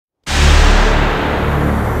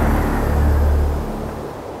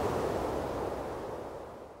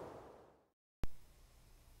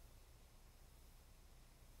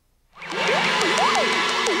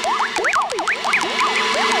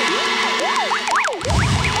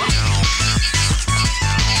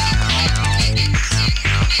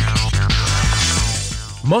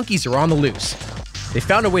monkeys are on the loose. They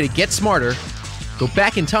found a way to get smarter, go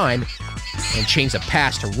back in time, and change the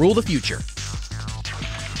past to rule the future.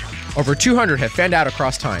 Over 200 have fanned out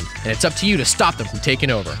across time, and it's up to you to stop them from taking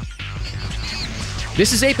over.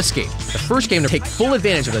 This is APE.STR, the first game to take full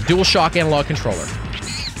advantage of the DualShock analog controller.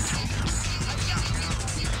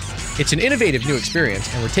 It's an innovative new experience,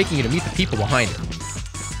 and we're taking you to meet the people behind it.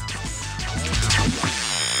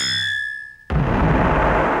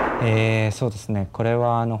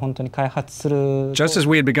 Just as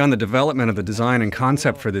we had begun the development of the design and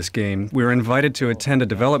concept for this game, we were invited to attend a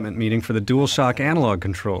development meeting for the DualShock analog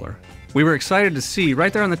controller. We were excited to see,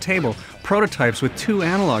 right there on the table, prototypes with 2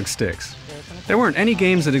 analog sticks. There weren't any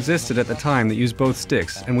games that existed at the time that used both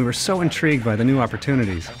sticks, and we were so intrigued by the new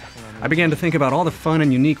opportunities. I began to think about all the fun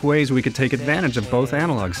and unique ways we could take advantage of both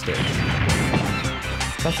analog sticks.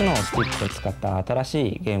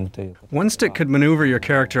 One stick could maneuver your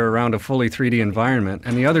character around a fully 3D environment,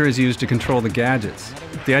 and the other is used to control the gadgets.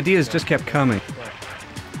 The ideas just kept coming.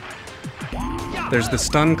 There's the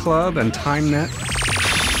Stun Club and Time Net,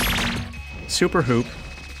 Super Hoop,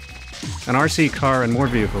 an RC car, and more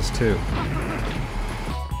vehicles too.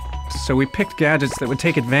 So we picked gadgets that would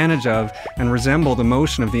take advantage of and resemble the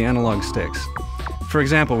motion of the analog sticks. For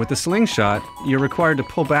example, with the slingshot, you're required to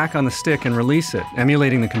pull back on the stick and release it,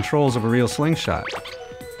 emulating the controls of a real slingshot.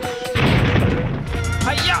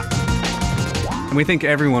 And we think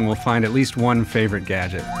everyone will find at least one favorite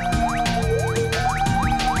gadget.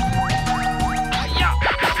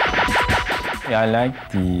 I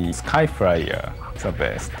like the Sky Flyer the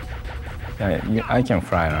best. I can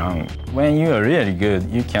fly around. When you are really good,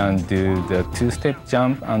 you can do the 2-step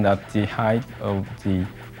jump, and at the height of the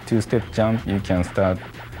 2-step jump, you can start,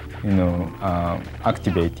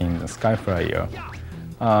 activating the Sky Flyer.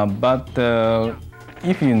 But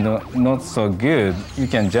if you're not so good, you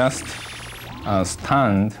can just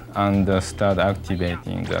stand and start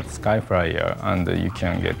activating that Sky Flyer, and you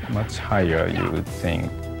can get much higher, you would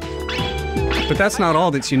think. But that's not all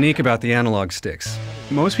that's unique about the analog sticks.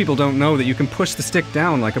 Most people don't know that you can push the stick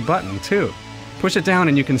down like a button, too. Push it down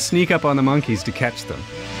and you can sneak up on the monkeys to catch them.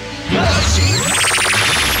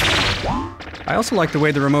 I also like the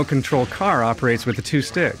way the remote control car operates with the 2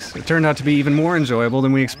 sticks. It turned out to be even more enjoyable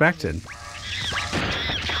than we expected.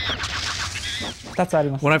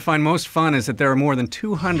 What I find most fun is that there are more than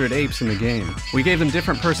 200 apes in the game. We gave them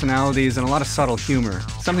different personalities and a lot of subtle humor.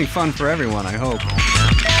 Something fun for everyone, I hope.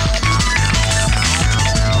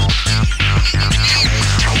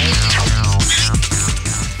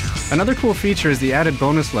 Another cool feature is the added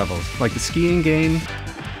bonus levels, like the skiing game,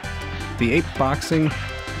 the ape boxing,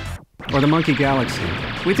 or the Monkey Galaxy.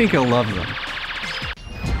 We think you'll love them.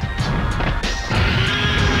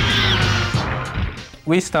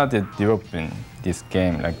 We started developing this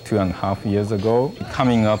game like 2.5 years ago.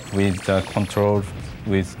 Coming up with the controls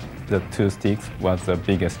with the 2 sticks was the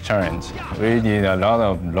biggest challenge. We did a lot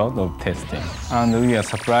of testing, and we are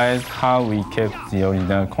surprised how we kept the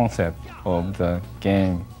original concept of the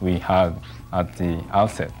game we had at the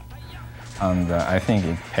outset, and I think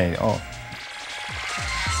it paid off.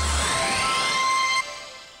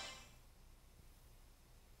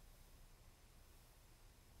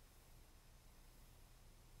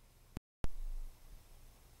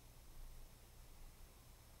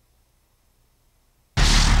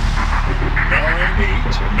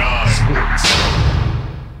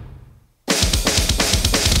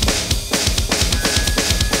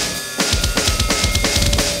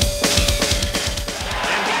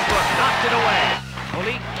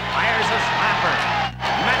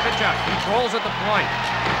 Controls at the point.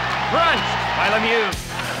 Crunch by Lemieux.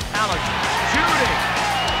 Alex shooting.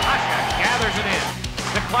 Asha gathers it in.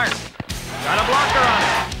 To Clark. Got a blocker on it.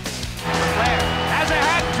 Flair has a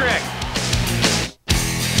hat trick.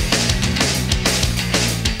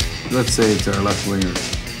 Let's say it's our left winger.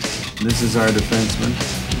 This is our defenseman,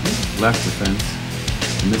 left defense,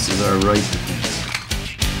 and this is our right defense.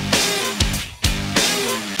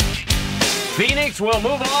 Phoenix will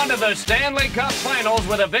move on to the Stanley Cup Finals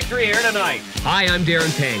with a victory here tonight. Hi, I'm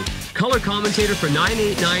Darren Pang, color commentator for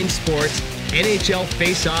 989 Sports, NHL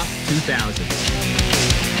FACEOFF 2000.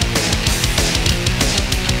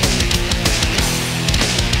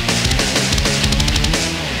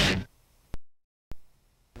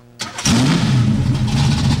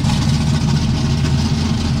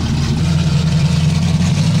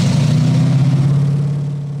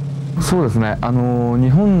そうですね。日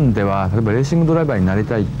本では例えばレーシングドライバーになり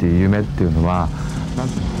たいっていう夢っていうのは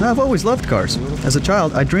I've always loved cars. As a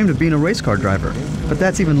child, I dreamed of being a race car driver. But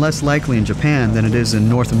that's even less likely in Japan than it is in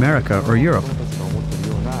North America or Europe.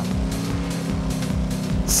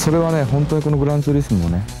 それはね、本当にこのグランツーリスモ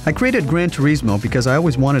ね。I created Gran Turismo because I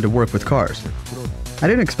always wanted to work with cars. I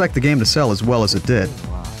didn't expect the game to sell as well as it did.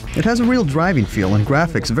 It has a real driving feel and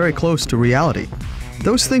graphics very close to reality.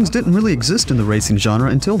 Those things didn't really exist in the racing genre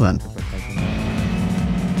until then.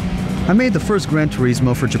 I made the first Gran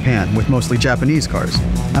Turismo for Japan with mostly Japanese cars.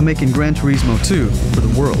 I'm making Gran Turismo 2 for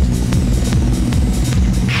the world.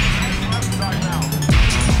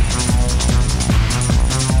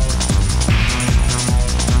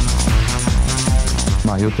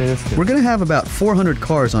 We're going to have about 400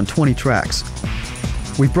 cars on 20 tracks.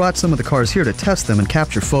 We brought some of the cars here to test them and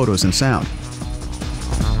capture photos and sound.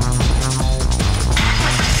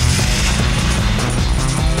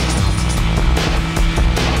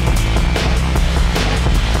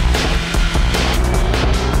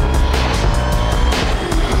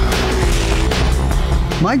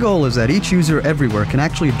 My goal is that each user everywhere can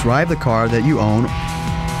actually drive the car that you own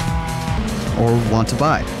or want to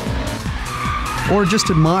buy, or just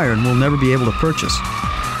admire and will never be able to purchase.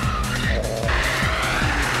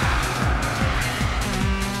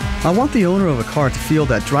 I want the owner of a car to feel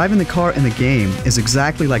that driving the car in the game is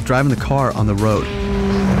exactly like driving the car on the road.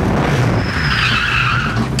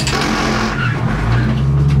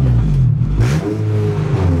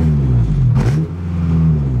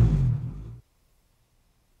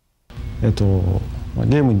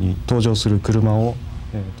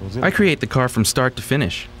 I create the car from start to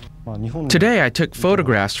finish. Today I took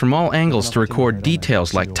photographs from all angles to record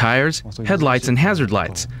details like tires, headlights, and hazard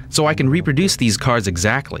lights, so I can reproduce these cars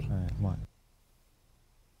exactly.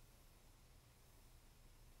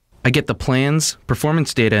 I get the plans,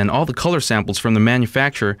 performance data, and all the color samples from the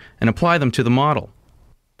manufacturer and apply them to the model.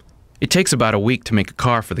 It takes about a week to make a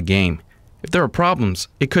car for the game. If there are problems,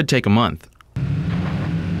 it could take a month.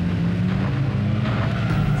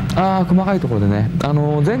 In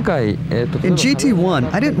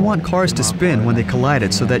GT1, I didn't want cars to spin when they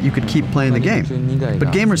collided so that you could keep playing the game. But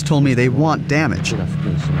gamers told me they want damage.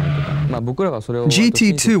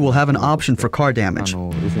 GT2 will have an option for car damage.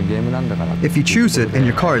 If you choose it and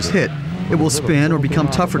your car is hit, it will spin or become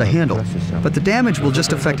tougher to handle. But the damage will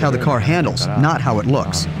just affect how the car handles, not how it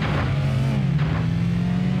looks.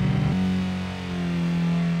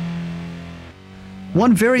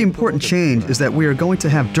 One very important change is that we are going to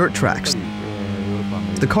have dirt tracks.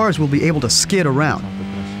 The cars will be able to skid around.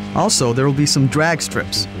 Also, there will be some drag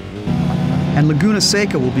strips. And Laguna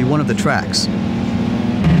Seca will be one of the tracks.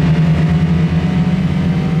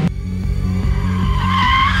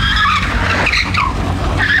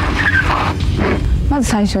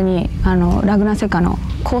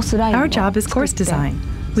 Our job is course design.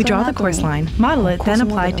 We draw the course line, model it, then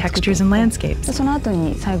apply textures and landscapes.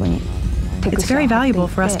 It's very valuable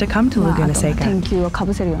for us to come to Laguna Seca.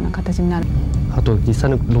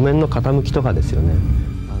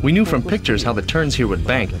 We knew from pictures how the turns here would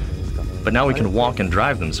bank, but now we can walk and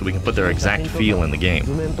drive them so we can put their exact feel in the game.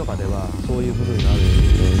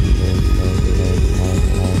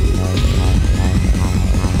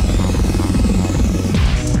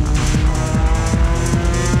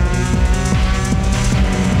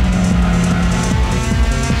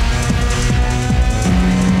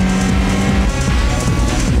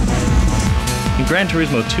 In Gran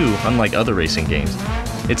Turismo 2, unlike other racing games,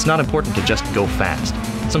 it's not important to just go fast.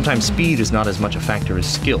 Sometimes speed is not as much a factor as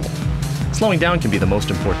skill. Slowing down can be the most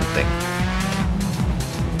important thing.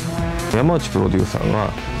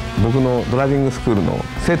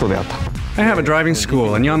 I have a driving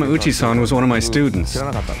school, and Yamauchi-san was one of my students.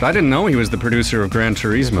 But I didn't know he was the producer of Gran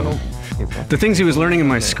Turismo. The things he was learning in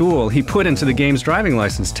my school, he put into the game's driving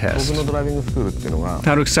license test.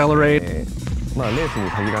 How to accelerate,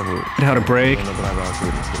 how to brake,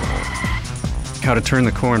 how to turn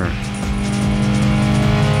the corner.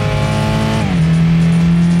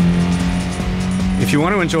 If you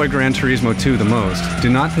want to enjoy Gran Turismo 2 the most, do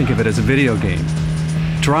not think of it as a video game.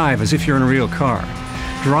 Drive as if you're in a real car.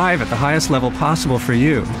 Drive at the highest level possible for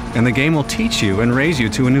you, and the game will teach you and raise you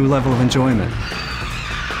to a new level of enjoyment.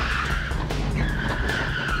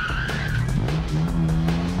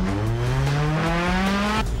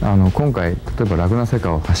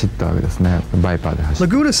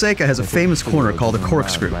 Laguna Seca has a famous corner called the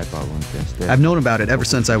Corkscrew. I've known about it ever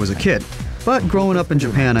since I was a kid, but growing up in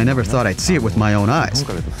Japan, I never thought I'd see it with my own eyes.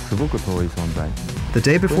 The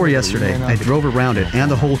day before yesterday, I drove around it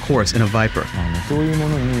and the whole course in a Viper.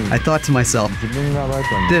 I thought to myself,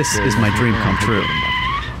 this is my dream come true.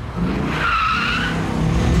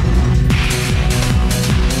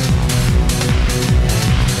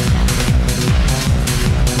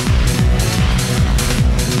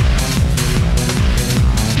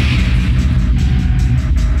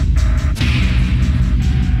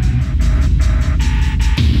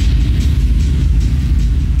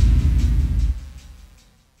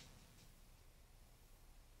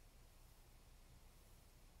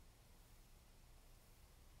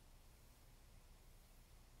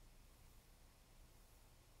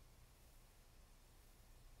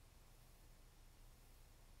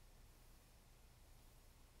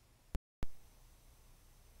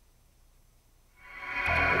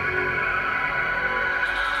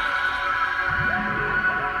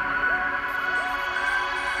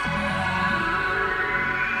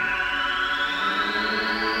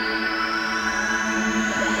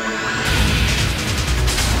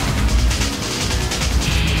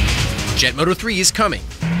 Jet Moto 3 is coming.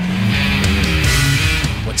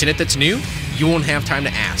 What's in it that's new? You won't have time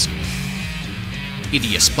to ask. Either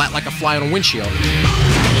you splat like a fly on a windshield,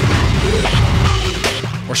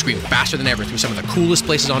 or scream faster than ever through some of the coolest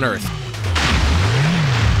places on Earth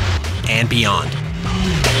and beyond.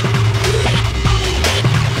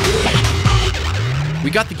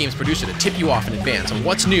 We got the game's producer to tip you off in advance on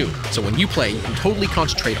what's new, so when you play, you can totally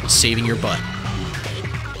concentrate on saving your butt.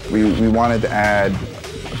 We wanted to add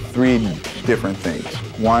 3 different things.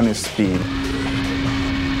 One is speed.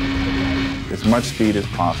 As much speed as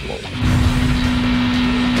possible.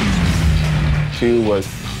 2 was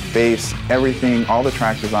base everything, all the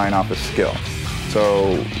track design off of skill.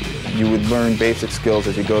 So you would learn basic skills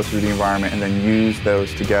as you go through the environment and then use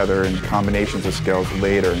those together in combinations of skills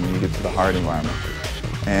later when you get to the hard environment.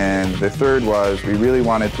 And the 3rd was we really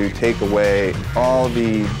wanted to take away all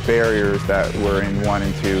the barriers that were in 1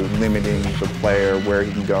 and 2, limiting the player where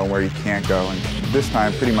he can go and where he can't go. And this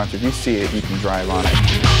time, pretty much, if you see it, you can drive on it.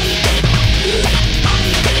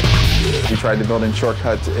 We tried to build in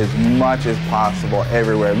shortcuts as much as possible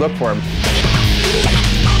everywhere. Look for them.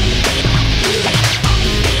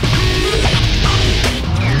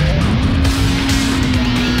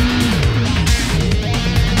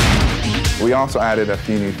 We also added a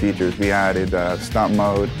few new features. We added stunt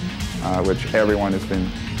mode, which everyone has been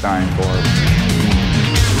dying for.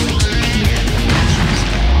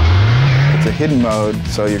 It's a hidden mode,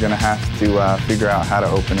 so you're going to have to figure out how to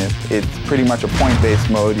open it. It's pretty much a point-based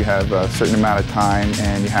mode. You have a certain amount of time,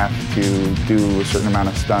 and you have to do a certain amount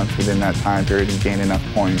of stunts within that time period and gain enough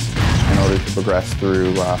points in order to progress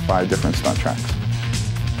through 5 different stunt tracks.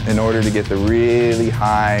 In order to get the really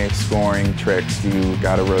high scoring tricks, you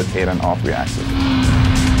got to rotate on all 3 axes.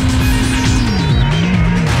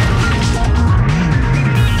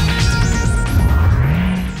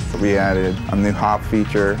 We added a new hop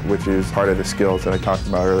feature, which is part of the skills that I talked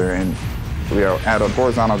about earlier, and we added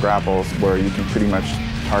horizontal grapples where you can pretty much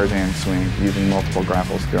Tarzan swing using multiple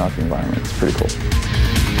grapples throughout the environment. It's pretty cool.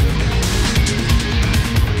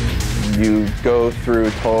 You go through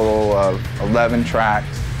a total of 11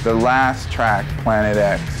 tracks. The last track, Planet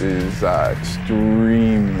X, is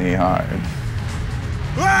extremely hard.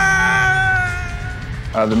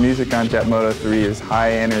 The music on Jet Moto 3 is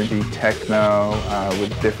high energy techno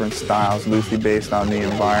with different styles, loosely based on the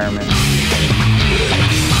environment.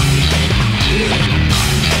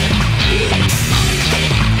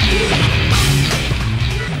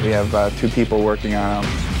 We have 2 people working on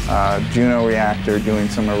them. Juno Reactor doing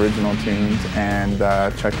some original tunes, and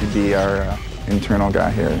Chucky D, our internal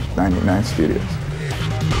guy here at 99 Studios.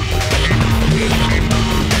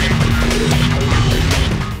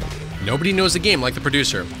 Nobody knows the game like the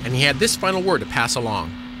producer, and he had this final word to pass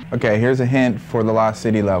along. Okay, here's a hint for the Lost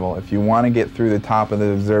City level. If you want to get through the top of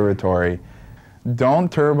the observatory,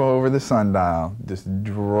 don't turbo over the sundial. Just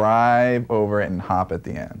drive over it and hop at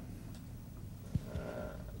the end.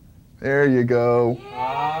 There you go.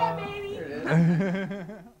 There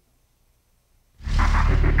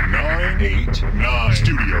it is. 989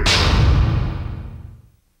 Studios.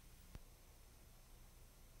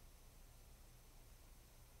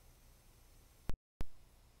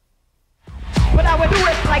 But I would do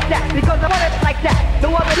it like that because I want it like that.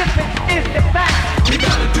 No other difference is the fact. We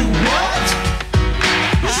gotta do what?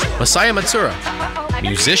 Masaya Matsura,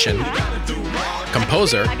 musician,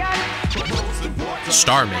 composer,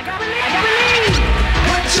 star maker.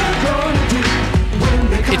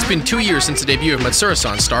 It's been 2 years since the debut of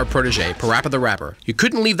Matsura-san's star protege, Parappa the Rapper. You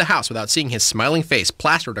couldn't leave the house without seeing his smiling face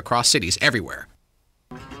plastered across cities everywhere.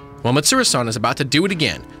 Well, Matsura-san is about to do it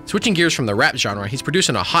again. Switching gears from the rap genre, he's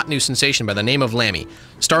producing a hot new sensation by the name of Lammy,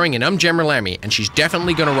 starring an Jammer Lammy, and she's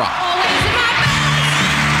definitely gonna rock.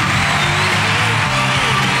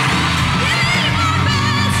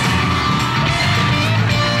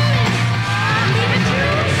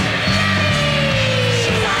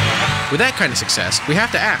 With that kind of success, we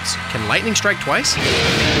have to ask, can lightning strike twice?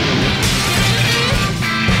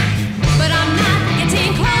 But I'm not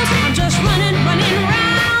getting close, I'm just running around.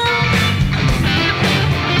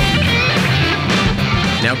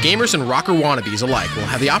 Now gamers and rocker wannabes alike will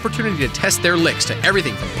have the opportunity to test their licks to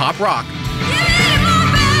everything from pop rock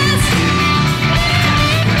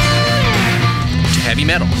to heavy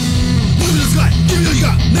metal.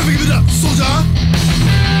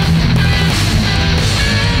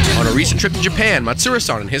 On a recent trip to Japan,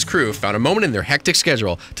 Matsura-san and his crew found a moment in their hectic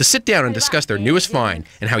schedule to sit down and discuss their newest find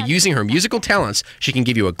and how using her musical talents, she can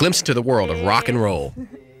give you a glimpse into the world of rock and roll.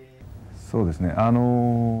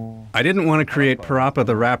 I didn't want to create Parappa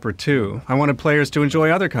the Rapper too. I wanted players to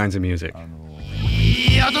enjoy other kinds of music.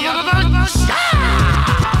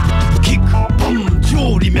 Keep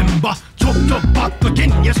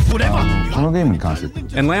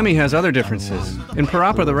And LAMMY has other differences. In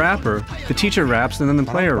Parappa the Rapper, the teacher raps and then the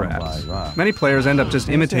player raps. Many players end up just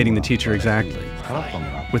imitating the teacher exactly.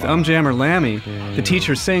 With Jammer LAMMY, the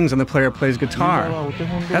teacher sings and the player plays guitar.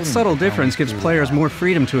 That subtle difference gives players more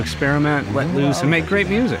freedom to experiment, let loose, and make great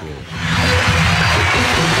music.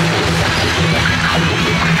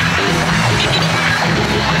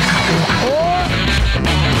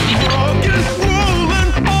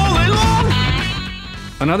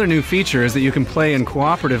 Another new feature is that you can play in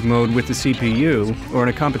cooperative mode with the CPU, or in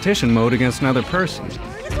a competition mode against another person. A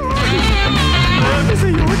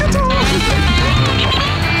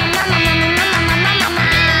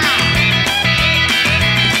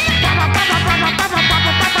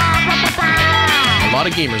lot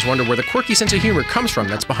of gamers wonder where the quirky sense of humor comes from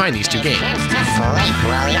that's behind these two games.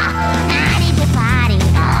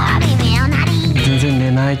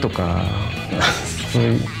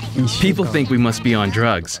 People think we must be on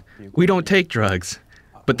drugs. We don't take drugs.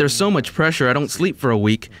 But there's so much pressure I don't sleep for a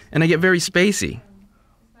week, and I get very spacey.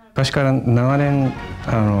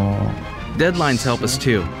 Deadlines help us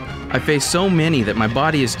too. I face so many that my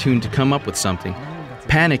body is tuned to come up with something.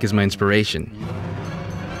 Panic is my inspiration.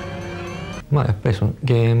 It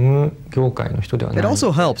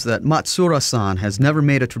also helps that Matsura-san has never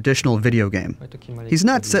made a traditional video game. He's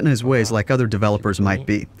not set in his ways like other developers might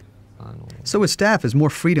be. So his staff has more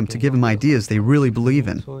freedom to give him ideas they really believe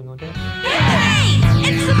in. Hey!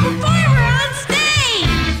 It's the performer on stage!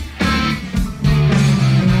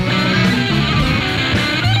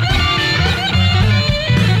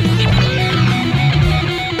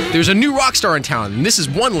 There's a new rock star in town, and this is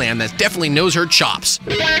one LAM that definitely knows her chops.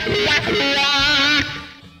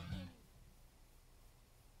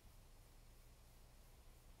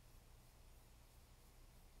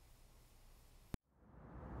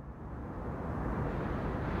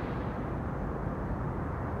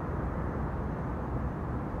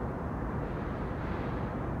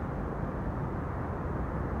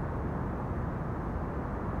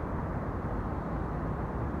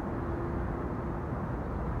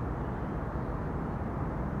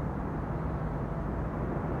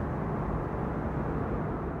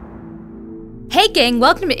 Hey gang,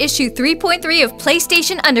 welcome to issue 3.3 of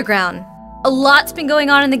PlayStation Underground. A lot's been going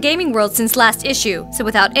on in the gaming world since last issue, so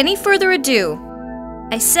without any further ado...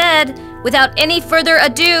 I said, without any further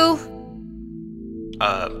ado...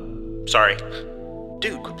 Sorry.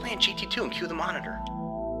 Dude, quit playing GT2 and cue the monitor.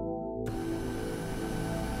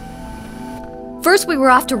 First we were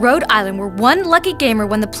off to Rhode Island where one lucky gamer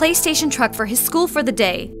won the PlayStation truck for his school for the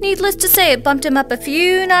day. Needless to say, it bumped him up a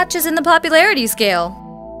few notches in the popularity scale.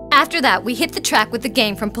 After that, we hit the track with the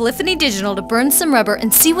game from Polyphony Digital to burn some rubber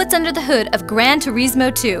and see what's under the hood of Gran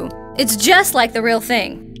Turismo 2. It's just like the real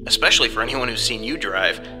thing. Especially for anyone who's seen you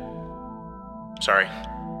drive. Sorry.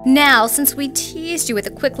 Now, since we teased you with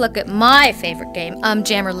a quick look at my favorite game,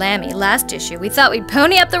 Jammer LAMMY, last issue, we thought we'd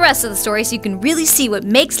pony up the rest of the story so you can really see what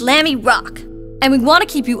makes LAMMY rock. And we want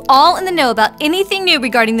to keep you all in the know about anything new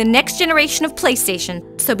regarding the next generation of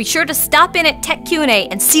PlayStation, so be sure to stop in at Tech Q&A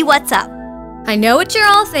and see what's up. I know what you're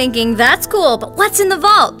all thinking, that's cool, but what's in the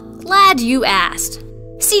vault? Glad you asked.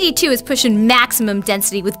 CD2 is pushing maximum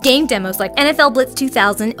density with game demos like NFL Blitz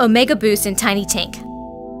 2000, Omega Boost, and Tiny Tank.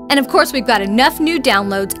 And of course we've got enough new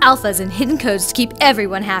downloads, alphas, and hidden codes to keep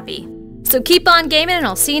everyone happy. So keep on gaming and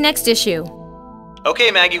I'll see you next issue.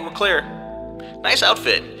 Okay, Maggie, we're clear. Nice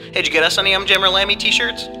outfit. Hey, did you get us any Jammer LAMMY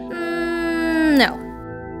t-shirts? No.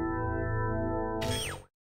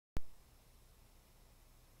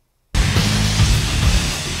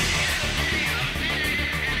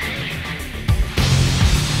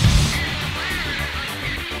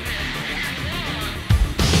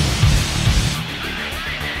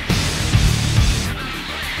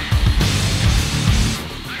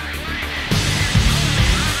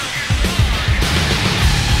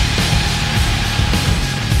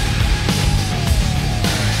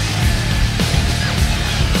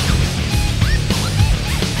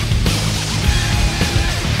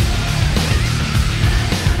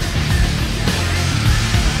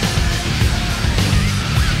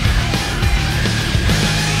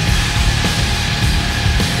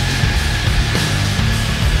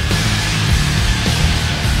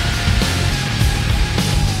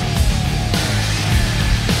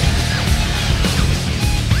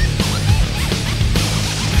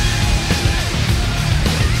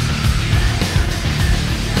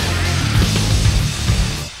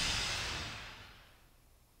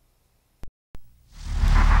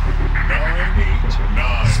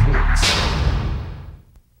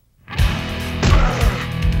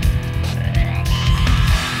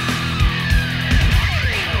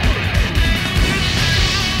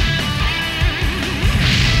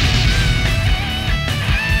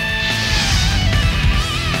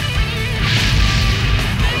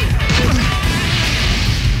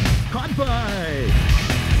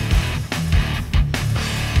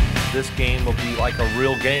 this game will be like a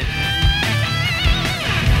real game.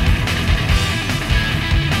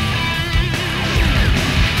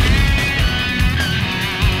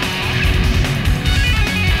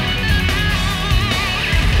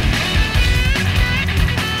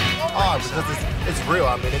 Because it's real.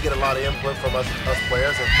 I mean, they get a lot of input from us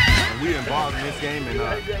players, and we involved in this game,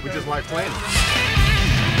 and we just like playing.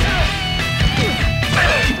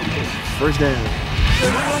 First down.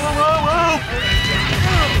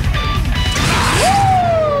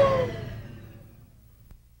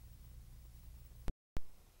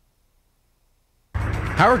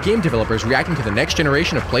 How are game developers reacting to the next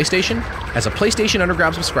generation of PlayStation? As a PlayStation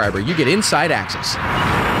Underground subscriber, you get inside access.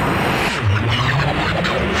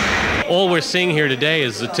 All we're seeing here today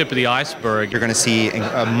is the tip of the iceberg. You're going to see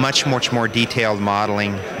a much more detailed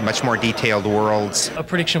modeling, much more detailed worlds. A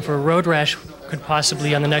prediction for Road Rash could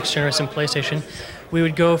possibly, on the next generation PlayStation, we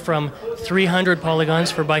would go from 300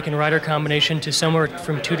 polygons for bike and rider combination to somewhere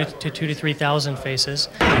from 2,000 to 3,000 faces.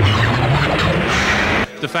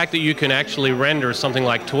 The fact that you can actually render something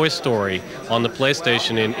like Toy Story on the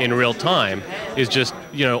PlayStation in real time is just,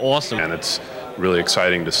 awesome. And it's really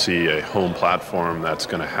exciting to see a home platform that's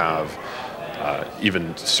going to have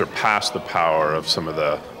even surpass the power of some of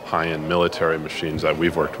the high-end military machines that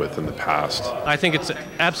we've worked with in the past. I think it's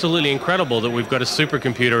absolutely incredible that we've got a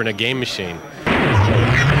supercomputer and a game machine.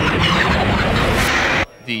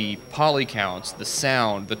 The poly counts, the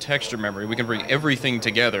sound, the texture memory, we can bring everything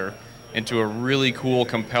together into a really cool,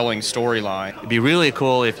 compelling storyline. It'd be really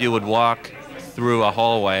cool if you would walk through a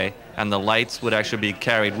hallway and the lights would actually be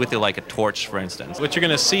carried with you like a torch, for instance. What you're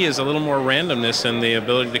going to see is a little more randomness in the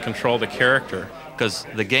ability to control the character. Because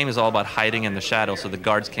the game is all about hiding in the shadows so the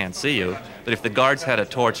guards can't see you. But if the guards had a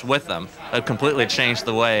torch with them, it would completely change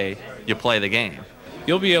the way you play the game.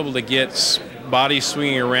 You'll be able to get bodies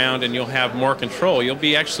swinging around and you'll have more control. You'll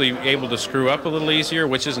be actually able to screw up a little easier,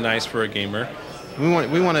 which is nice for a gamer. We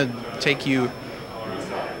want to take you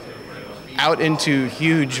out into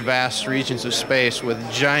huge, vast regions of space with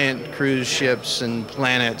giant cruise ships and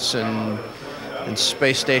planets and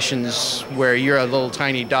space stations where you're a little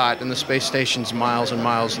tiny dot and the space station's miles and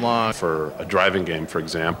miles long. For a driving game, for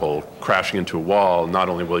example, crashing into a wall, not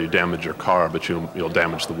only will you damage your car, but you'll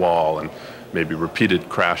damage the wall, and maybe repeated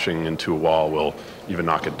crashing into a wall will even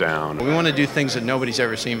knock it down. We want to do things that nobody's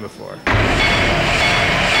ever seen before.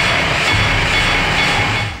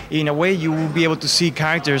 In a way, you will be able to see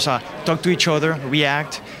characters talk to each other,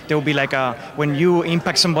 react. There will be like when you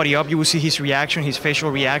impact somebody up, you will see his reaction, his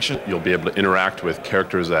facial reaction. You'll be able to interact with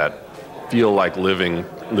characters that feel like living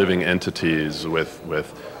entities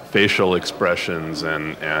with facial expressions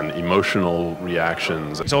and emotional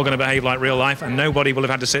reactions. It's all going to behave like real life, and nobody will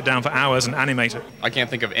have had to sit down for hours and animate it. I can't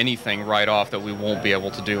think of anything right off that we won't be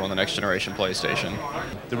able to do on the next generation PlayStation.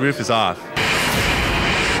 The roof is off.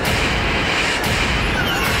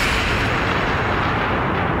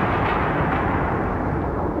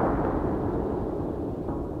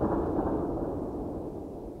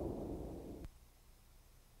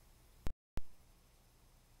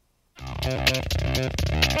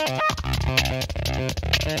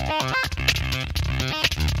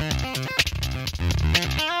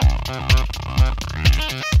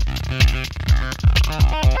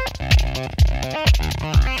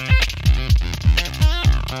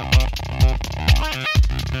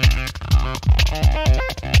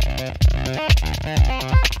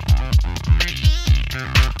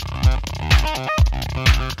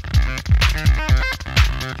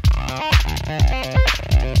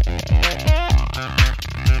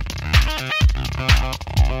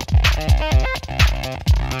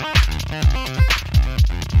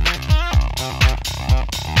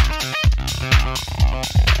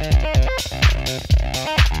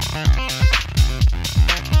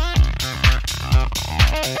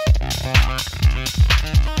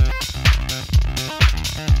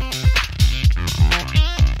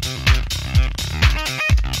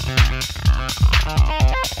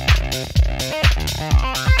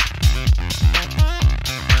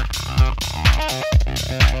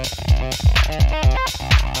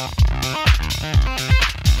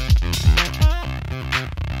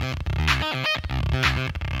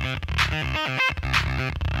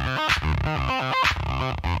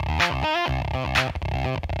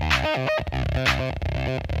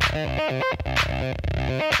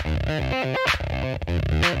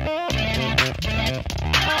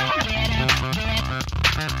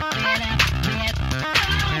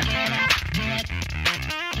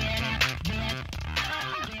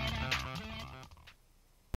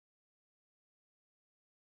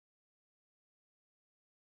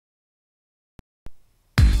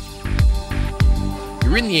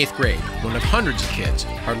 You're in the 8th grade, one of hundreds of kids.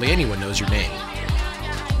 Hardly anyone knows your name.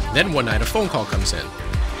 Then one night a phone call comes in.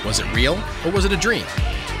 Was it real, or was it a dream?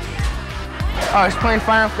 I was playing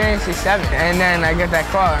Final Fantasy VII, and then I got that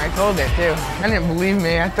call, and I told it too. I didn't believe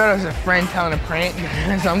me. I thought it was a friend telling a prank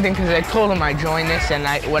or something, because I told him I joined this and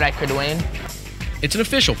what I could win. It's an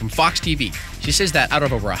official from Fox TV. She says that out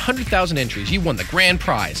of over 100,000 entries, you won the grand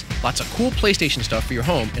prize. Lots of cool PlayStation stuff for your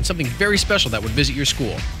home, and something very special that would visit your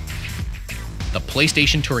school. The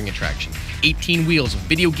PlayStation Touring Attraction. 18 wheels of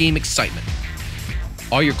video game excitement.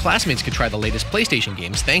 All your classmates could try the latest PlayStation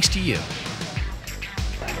games thanks to you.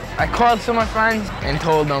 I called some of my friends and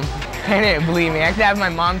told them. They didn't believe me. I had to have my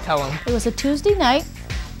mom tell them. It was a Tuesday night.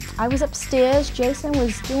 I was upstairs. Jason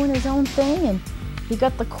was doing his own thing, and he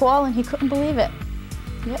got the call, and he couldn't believe it.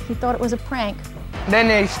 Yeah, he thought it was a prank. Then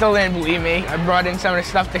they still didn't believe me. I brought in some of the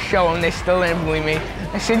stuff to show them. They still didn't believe me.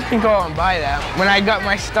 I said, you can go out and buy that. When I got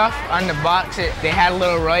my stuff on the box, they had a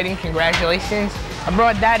little writing, congratulations. I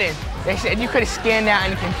brought that in. They said, you could have scanned that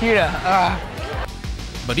on the computer.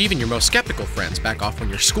 But even your most skeptical friends back off when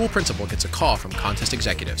your school principal gets a call from contest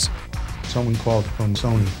executives. Someone called from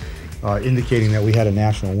Sony indicating that we had a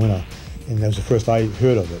national winner, and that was the first I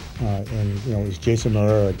heard of it. And you know, it was Jason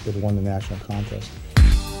Moreira that won the national contest.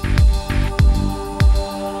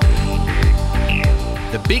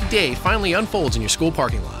 The big day finally unfolds in your school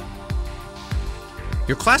parking lot.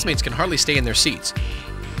 Your classmates can hardly stay in their seats.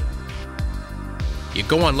 You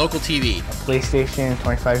go on local TV. A PlayStation,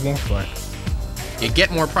 25 games for it. You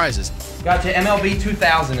get more prizes. Got to MLB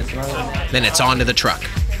 2000. Then it's on to the truck.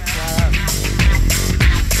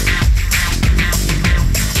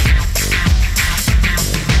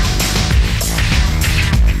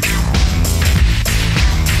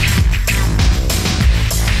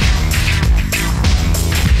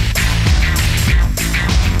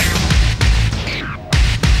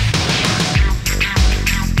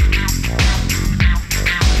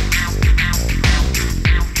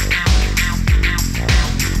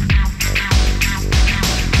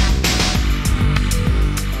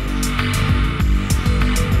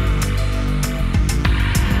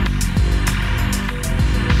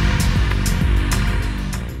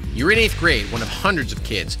 You're in 8th grade, one of hundreds of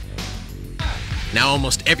kids. Now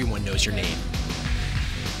almost everyone knows your name.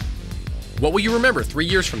 What will you remember 3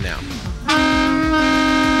 years from now?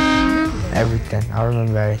 Everything. I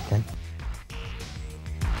remember everything.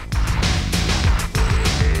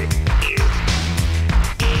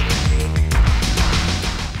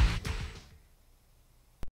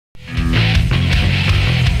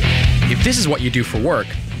 If this is what you do for work,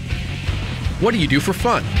 what do you do for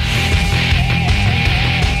fun?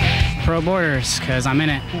 Pro Borders, because I'm in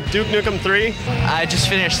it. Duke Nukem 3. I just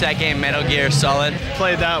finished that game, Metal Gear Solid.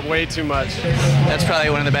 Played that way too much. That's probably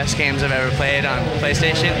one of the best games I've ever played on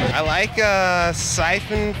PlayStation. I like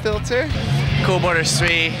Siphon Filter. Cool Borders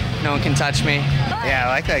 3, no one can touch me. Yeah, I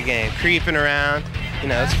like that game. Creeping around, you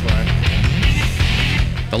know, it's fun.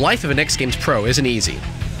 The life of an X Games Pro isn't easy.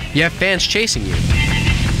 You have fans chasing you.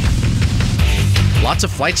 Lots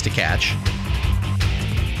of flights to catch.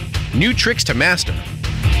 New tricks to master.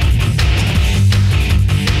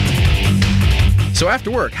 So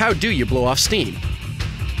after work, how do you blow off steam?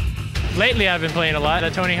 Lately I've been playing a lot.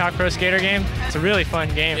 The Tony Hawk Pro Skater game. It's a really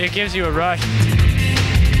fun game. It gives you a rush.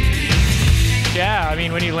 Yeah, I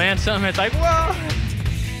mean, when you land something, it's like, whoa!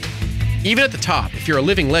 Even at the top, if you're a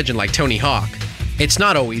living legend like Tony Hawk, it's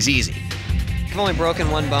not always easy. I've only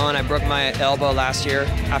broken one bone. I broke my elbow last year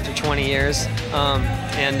after 20 years.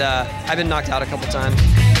 I've been knocked out a couple times.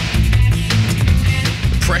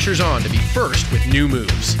 The pressure's on to be first with new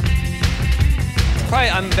moves. Probably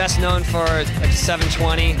I'm best known for like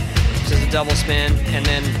 720, which is a double spin, and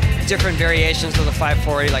then different variations of the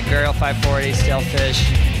 540, like burial 540, stalefish,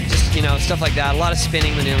 just, you know, stuff like that. A lot of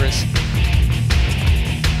spinning maneuvers.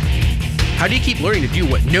 How do you keep learning to do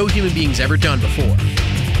what no human being's ever done before?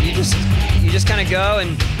 You just kind of go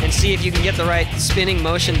and see if you can get the right spinning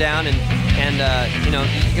motion down, and you know,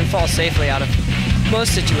 you can fall safely out of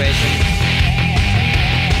most situations.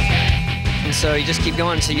 And so you just keep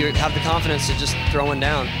going until you have the confidence to just throw one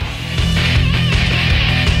down.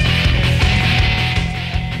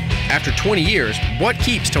 After 20 years, what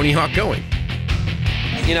keeps Tony Hawk going?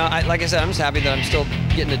 You know, like I said, I'm just happy that I'm still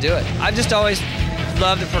getting to do it. I've just always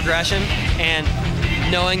loved the progression, and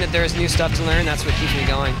knowing that there's new stuff to learn, that's what keeps me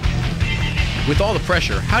going. With all the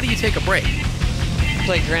pressure, how do you take a break? I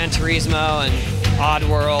play Gran Turismo and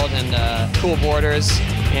Oddworld and Cool Borders,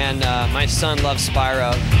 and my son loves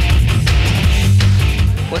Spyro.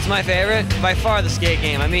 What's my favorite? By far the skate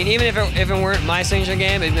game. I mean, even if it weren't my signature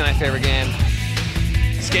game, it'd be my favorite game.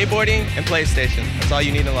 Skateboarding and PlayStation. That's all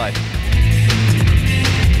you need in life.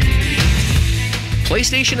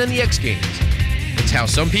 PlayStation and the X Games. It's how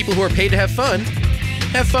some people who are paid to have fun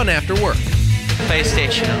after work.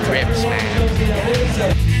 PlayStation rips,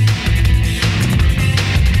 man.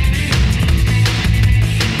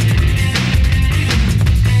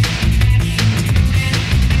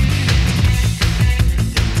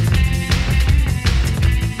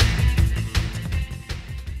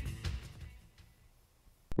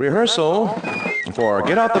 Rehearsal for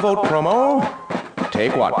Get Out the Vote promo.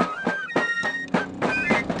 Take one.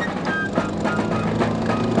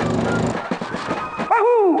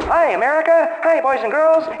 Wahoo! Hi, America. Hi, boys and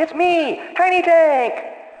girls. It's me, Tiny Tank.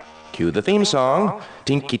 Cue the theme song.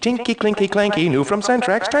 Tinky Tinky Clinky Clanky, new from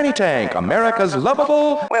Centrex, Tiny Tank, America's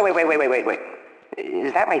lovable... Wait.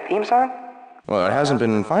 Is that my theme song? Well, it hasn't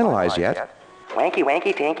been finalized yet. Wanky,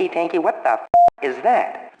 wanky, tanky, tanky, what the is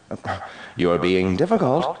that? You're being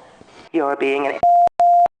difficult. You're being an...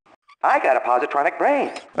 I got a positronic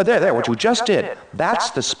brain. There, what you just did. That's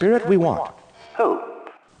the spirit we want. Who?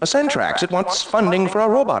 A Centrex. It wants funding for a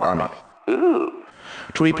robot army. Ooh.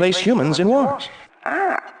 To replace humans in wars.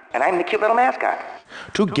 Ah, and I'm the cute little mascot.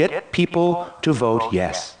 To get people to vote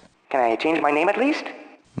yes. Can I change my name at least?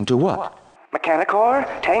 To what? Mechanicor?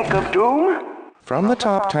 Tank of Doom? From the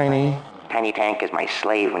top, Tiny. Tiny Tank is my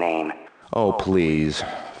slave name. Oh, please.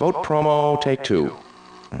 Vote promo, take two.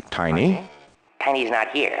 Tiny? Tiny's not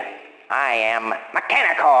here. I am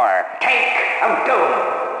Mechanicor, Tank of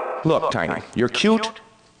Doom. Look, Tiny, you're cute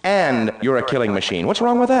and you're a killing machine. What's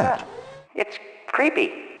wrong with that? It's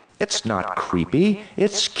creepy. It's not creepy.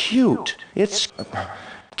 It's cute. It's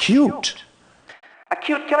cute. A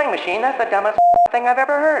cute killing machine? That's the dumbest thing I've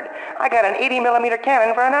ever heard. I got an 80mm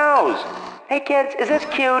cannon for a nose. Hey kids, is this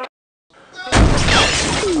cute?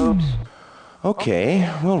 Oops. Okay,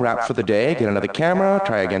 we'll wrap for the day, get another camera,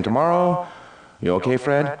 try again tomorrow. You okay,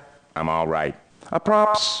 Fred? I'm all right.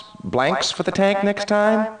 Props, blanks for the tank next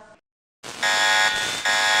time?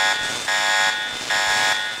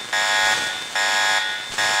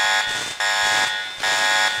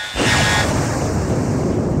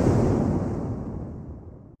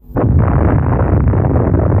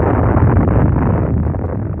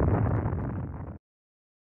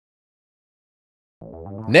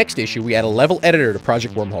 Next issue, we add a level editor to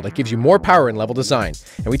Project Wormhole that gives you more power in level design,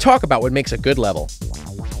 and we talk about what makes a good level.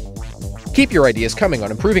 Keep your ideas coming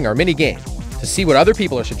on improving our mini-game. To see what other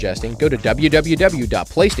people are suggesting, go to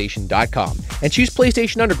www.playstation.com and choose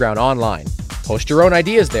PlayStation Underground online. Post your own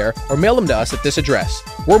ideas there or mail them to us at this address.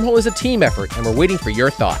 Wormhole is a team effort, and we're waiting for your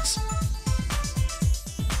thoughts.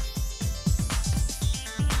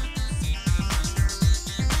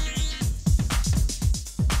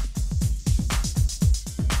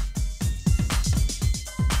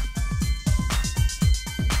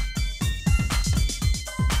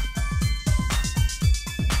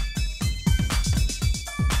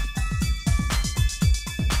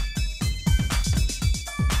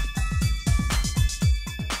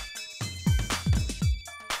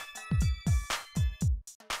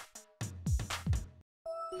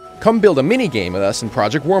 Come build a mini-game with us in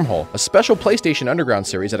Project Wormhole, a special PlayStation Underground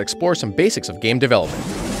series that explores some basics of game development.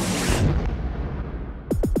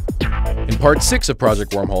 In Part 6 of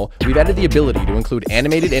Project Wormhole, we've added the ability to include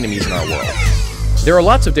animated enemies in our world. There are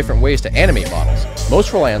lots of different ways to animate models.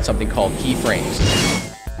 Most rely on something called keyframes.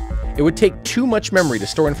 It would take too much memory to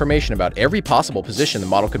store information about every possible position the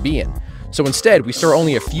model could be in, so instead we store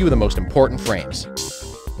only a few of the most important frames.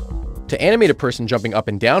 To animate a person jumping up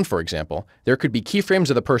and down, for example, there could be keyframes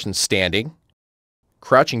of the person standing,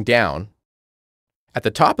 crouching down, at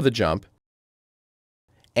the top of the jump,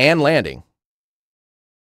 and landing.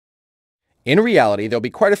 In reality, there'll be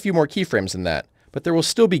quite a few more keyframes than that, but there will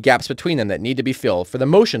still be gaps between them that need to be filled for the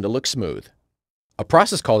motion to look smooth. A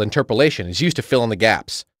process called interpolation is used to fill in the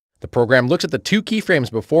gaps. The program looks at the two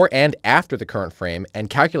keyframes before and after the current frame and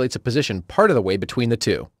calculates a position part of the way between the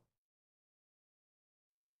two.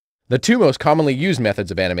 The two most commonly used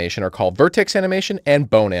methods of animation are called vertex animation and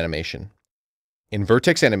bone animation. In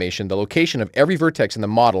vertex animation, the location of every vertex in the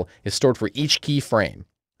model is stored for each key frame.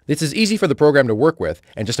 This is easy for the program to work with,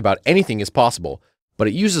 and just about anything is possible, but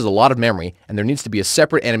it uses a lot of memory, and there needs to be a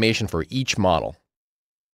separate animation for each model.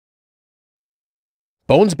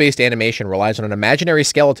 Bones-based animation relies on an imaginary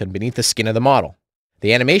skeleton beneath the skin of the model.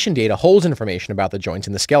 The animation data holds information about the joints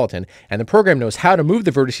in the skeleton, and the program knows how to move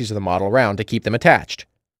the vertices of the model around to keep them attached.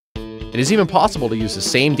 It is even possible to use the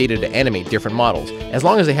same data to animate different models, as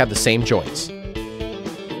long as they have the same joints.